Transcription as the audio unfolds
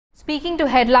Speaking to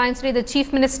Headlines today, the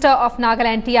Chief Minister of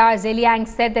Nagaland TR Zeliang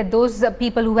said that those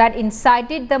people who had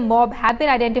incited the mob have been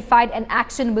identified and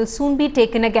action will soon be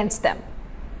taken against them.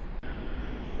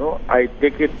 No, I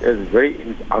take it as a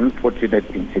very unfortunate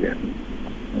incident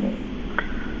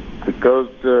because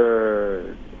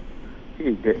the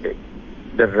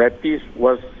rapist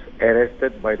was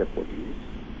arrested by the police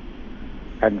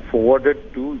and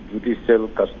forwarded to judicial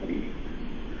custody,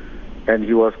 and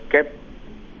he was kept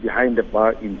behind the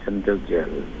bar in central jail.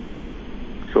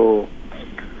 So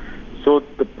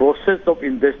the process of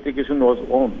investigation was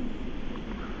on.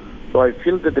 So I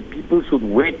feel that the people should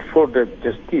wait for the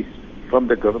justice from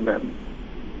the government.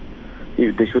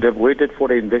 If they should have waited for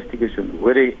the investigation,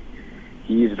 whether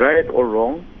he is right or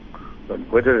wrong, but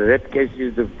whether that case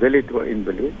is valid or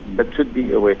invalid, that should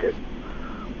be awaited.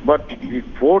 But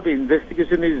before the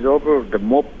investigation is over, the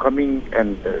mob coming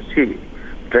and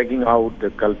dragging out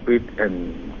the culprit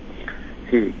and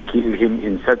kill him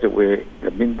in such a way, I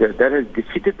mean, that has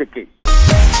defeated the case.